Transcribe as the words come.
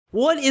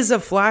What is a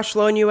flash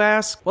loan, you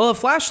ask? Well, a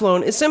flash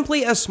loan is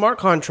simply a smart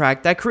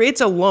contract that creates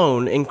a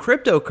loan in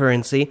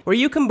cryptocurrency where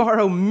you can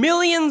borrow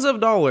millions of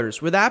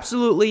dollars with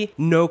absolutely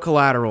no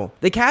collateral.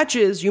 The catch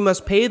is you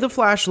must pay the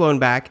flash loan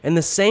back in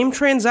the same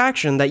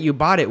transaction that you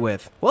bought it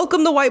with.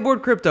 Welcome to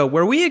Whiteboard Crypto,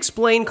 where we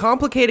explain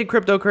complicated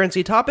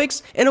cryptocurrency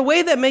topics in a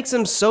way that makes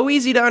them so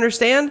easy to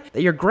understand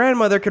that your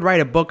grandmother could write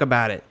a book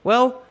about it.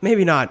 Well,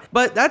 maybe not,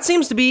 but that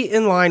seems to be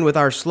in line with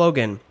our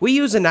slogan. We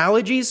use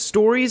analogies,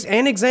 stories,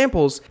 and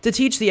examples to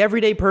teach the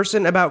everyday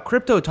person about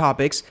crypto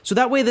topics so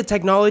that way the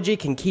technology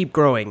can keep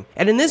growing.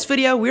 And in this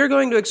video, we are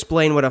going to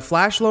explain what a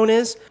flash loan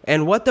is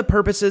and what the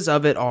purposes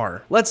of it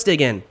are. Let's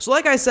dig in. So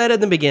like I said at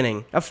the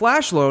beginning, a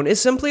flash loan is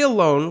simply a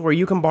loan where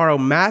you can borrow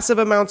massive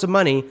amounts of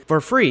money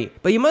for free,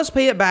 but you must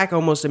pay it back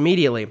almost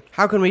immediately.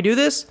 How can we do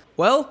this?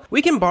 Well,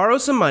 we can borrow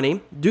some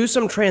money, do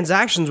some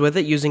transactions with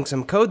it using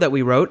some code that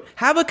we wrote,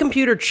 have a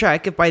computer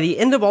check if by the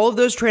end of all of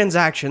those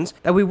transactions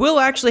that we will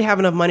actually have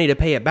enough money to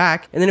pay it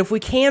back, and then if we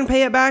can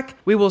pay it back,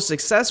 we will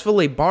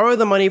successfully borrow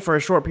the money for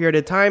a short period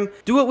of time,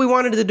 do what we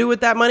wanted to do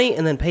with that money,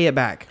 and then pay it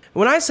back.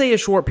 When I say a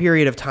short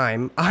period of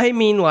time, I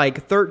mean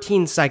like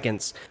 13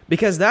 seconds,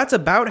 because that's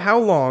about how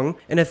long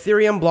an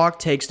Ethereum block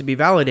takes to be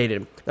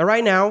validated. Now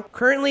right now,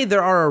 currently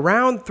there are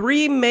around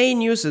 3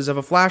 main uses of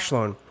a flash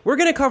loan. We're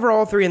going to cover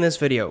all 3 in this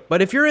video,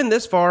 but if you're in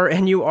this far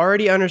and you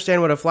already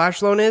understand what a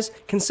flash loan is,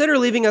 consider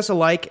leaving us a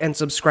like and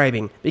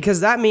subscribing,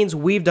 because that means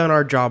we've done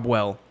our job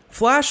well.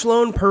 Flash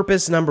loan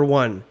purpose number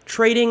 1,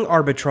 trading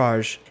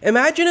arbitrage.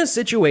 Imagine a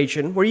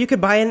situation where you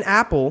could buy an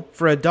apple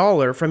for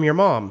 $1 from your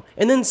mom,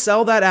 and then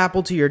sell that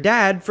apple to your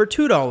dad for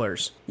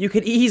 $2. You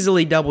could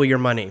easily double your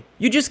money.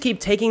 You just keep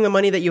taking the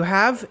money that you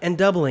have and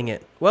doubling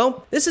it.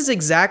 Well, this is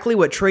exactly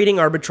what trading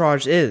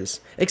arbitrage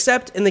is,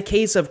 except in the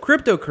case of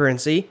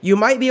cryptocurrency, you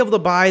might be able to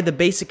buy the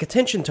basic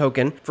attention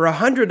token for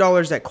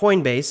 $100 at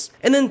Coinbase,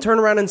 and then turn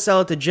around and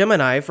sell it to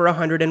Gemini for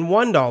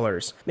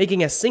 $101,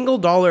 making a single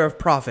dollar of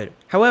profit.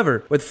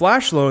 However, with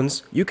flash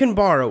loans, you can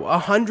borrow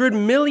 $100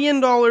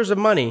 million of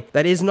money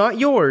that is not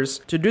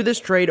yours to do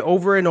this trade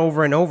over and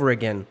over and over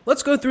again.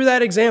 Let's go through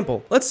that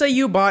example. Let's say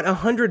you bought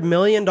 $100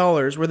 million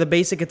worth of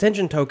basic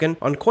attention token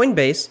on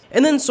Coinbase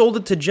and then sold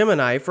it to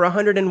Gemini for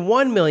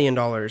 $101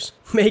 million,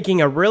 making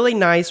a really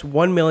nice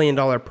 $1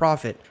 million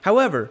profit.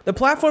 However, the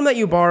platform that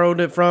you borrowed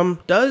it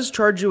from does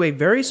charge you a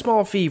very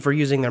small fee for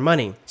using their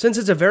money. Since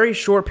it's a very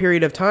short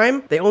period of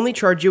time, they only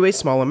charge you a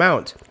small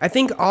amount. I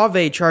think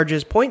Aave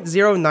charges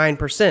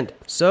 0.09%,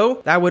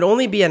 so that would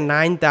only be a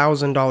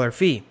 $9,000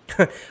 fee.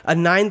 A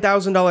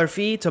 $9,000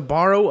 fee to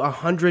borrow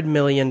 $100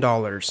 million.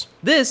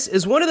 This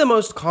is one of the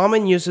most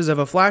common uses of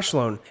a flash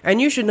loan,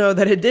 and you should know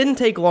that it didn't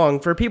take long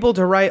for people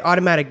to write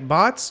automatic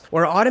bots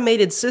or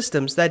automated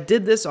systems that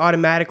did this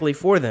automatically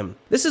for them.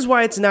 This is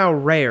why it's now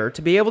rare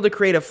to be able to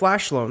create a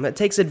flash loan that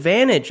takes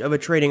advantage of a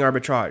trading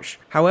arbitrage.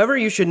 However,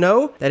 you should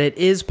know that it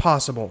is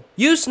possible.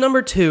 Use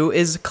number 2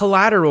 is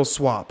Collateral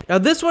Swap. Now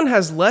this one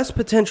has less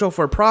potential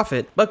for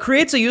profit, but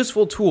creates a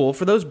useful tool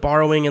for those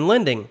borrowing and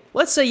lending.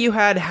 Let's say you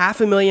had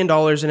 $500,000 in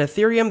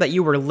Ethereum that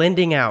you were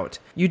lending out.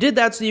 You did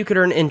that so you could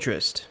earn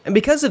interest. And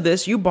because of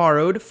this, you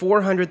borrowed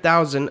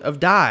 400,000 of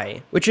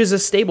DAI, which is a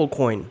stable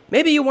coin.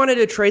 Maybe you wanted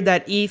to trade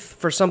that ETH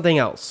for something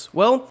else.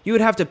 Well, you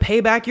would have to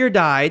pay back your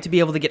DAI to be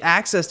able to get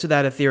access to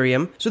that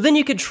Ethereum, so then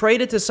you could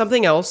trade it to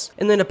something else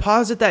and then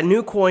deposit that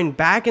new coin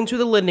back into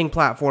the lending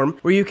platform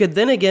where you could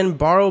then again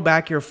borrow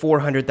back your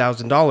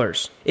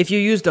 $400,000. If you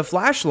used a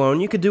flash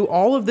loan, you could do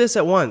all of this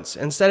at once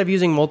instead of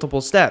using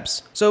multiple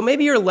steps. So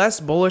maybe you're less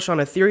bullish on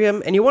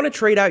Ethereum and you want to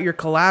trade out your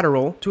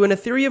collateral to an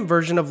Ethereum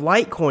version of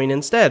Litecoin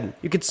instead.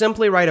 You could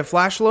simply write a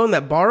flash loan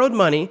that borrowed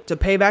money to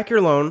pay back your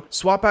loan,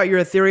 swap out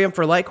your Ethereum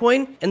for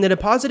Litecoin, and then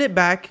deposit it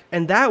back,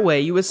 and that way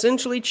you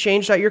essentially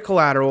changed out your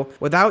collateral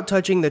without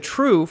touching the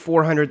true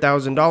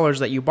 $400,000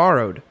 that you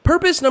borrowed.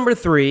 Purpose number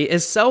 3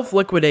 is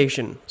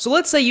self-liquidation. So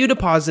let's say you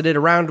deposited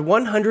around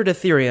 100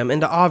 Ethereum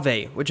into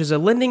Aave, which is a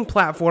lending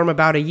platform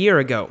about a year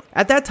ago.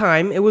 At that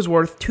time, it was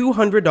worth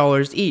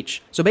 $200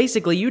 each. So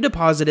basically, you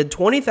deposited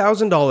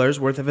 $20,000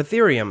 worth of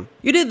Ethereum.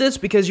 You did this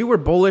because you were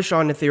bullish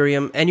on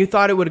Ethereum and you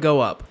thought it would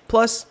go up.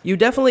 Plus, you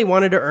definitely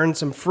wanted to earn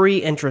some free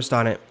interest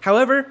on it.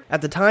 However,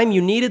 at the time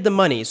you needed the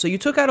money, so you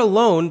took out a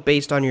loan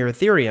based on your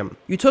Ethereum.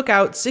 You took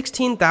out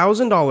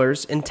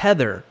 $16,000 in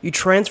Tether. You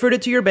transferred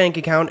it to your bank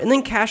account and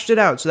then cashed it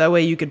out so that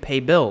way you could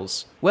pay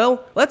bills.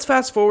 Well, let's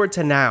fast forward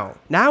to now.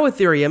 Now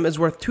Ethereum is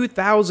worth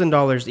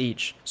 $2,000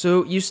 each,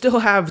 so you still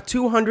have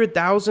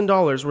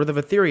 $200,000 worth of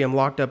Ethereum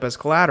locked up as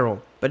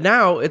collateral. But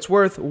now it's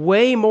worth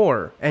way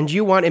more, and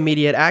you want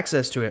immediate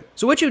access to it.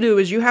 So what you do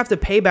is you have to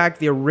pay back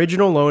the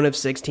original loan of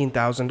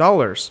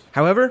 $16,000.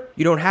 However,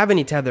 you don't have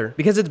any Tether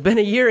because it's been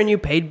a year and you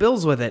paid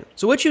bills with it.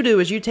 So what you do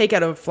is you take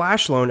out a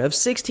flash loan of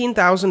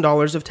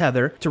 $16,000 of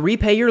Tether to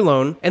repay your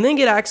loan and then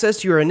get access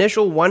to your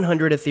initial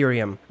 100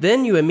 Ethereum.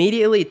 Then you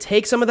immediately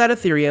take some of that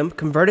Ethereum,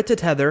 convert it to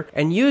Tether,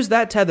 and use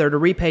that Tether to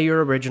repay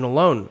your original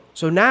loan.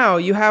 So now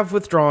you have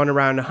withdrawn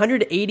around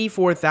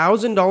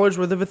 $184,000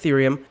 worth of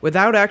Ethereum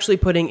without actually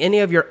putting any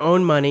of your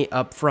own money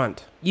up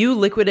front. You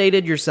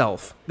liquidated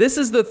yourself. This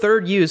is the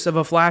third use of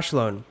a flash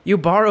loan. You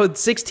borrowed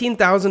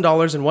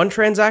 $16,000 in one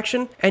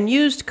transaction and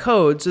used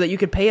code so that you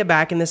could pay it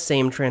back in the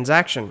same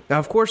transaction. Now,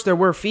 of course, there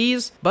were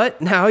fees, but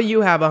now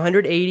you have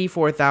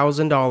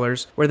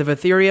 $184,000 worth of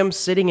Ethereum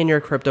sitting in your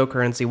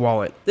cryptocurrency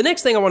wallet. The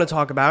next thing I want to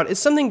talk about is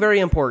something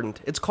very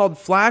important. It's called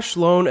flash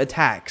loan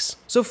attacks.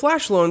 So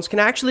flash loans can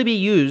actually be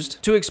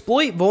used to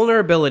exploit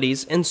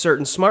vulnerabilities in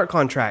certain smart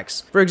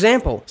contracts. For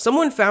example,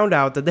 someone found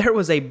out that there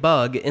was a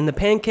bug in the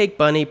Pancake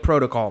Bunny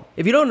protocol.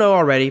 If you don't know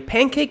already,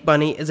 Pancake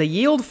Bunny is a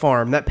yield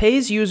farm that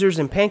pays users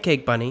in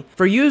Pancake Bunny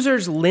for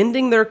users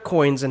lending their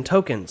coins and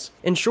tokens.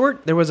 In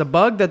short, there was a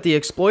bug that the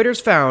exploiters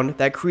found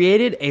that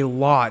created a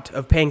lot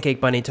of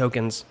Pancake Bunny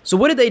tokens. So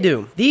what did they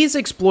do? These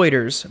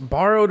exploiters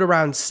borrowed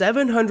around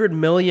 $700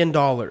 million,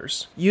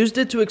 used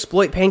it to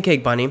exploit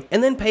Pancake Bunny,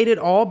 and then paid it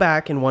all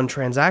back in one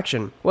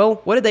transaction. Well,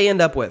 what did they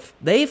end up with?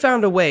 They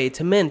found a way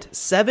to mint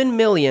 7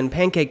 million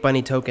Pancake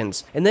Bunny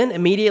tokens and then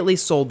immediately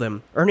sold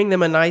them, earning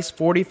them a nice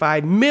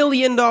 $45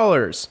 million.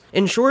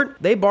 In short,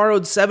 they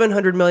borrowed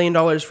 $700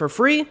 million for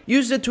free,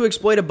 used it to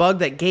exploit a bug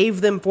that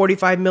gave them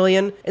 $45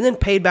 million, and then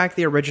paid back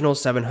the original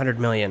 $700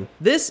 million.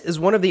 This is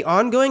one of the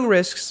ongoing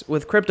risks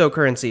with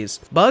cryptocurrencies.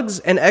 Bugs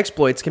and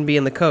exploits can be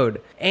in the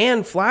code,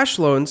 and flash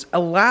loans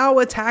allow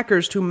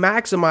attackers to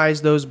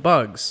maximize those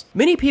bugs.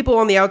 Many people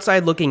on the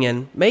outside looking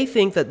in may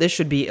think that this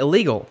should be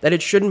illegal, that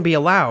it shouldn't be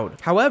allowed.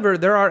 However,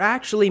 there are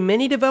actually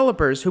many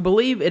developers who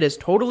believe it is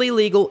totally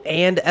legal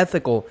and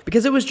ethical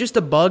because it was just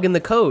a bug in the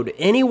code.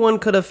 Anyone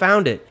could have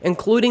found it,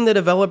 including the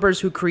developers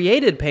who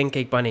created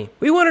Pancake Bunny.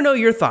 We want to know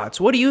your thoughts.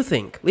 What do you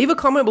think? Leave a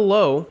comment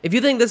below if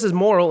you think this is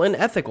moral and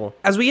ethical.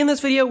 As we end this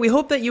video, we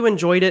hope that you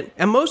enjoyed it,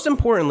 and most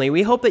importantly,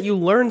 we hope that you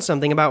learned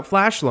something about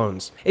flash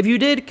loans. If you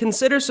did,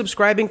 consider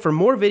subscribing for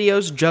more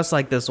videos just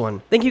like this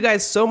one. Thank you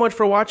guys so much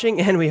for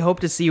watching, and we hope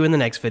to see you in the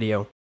next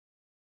video.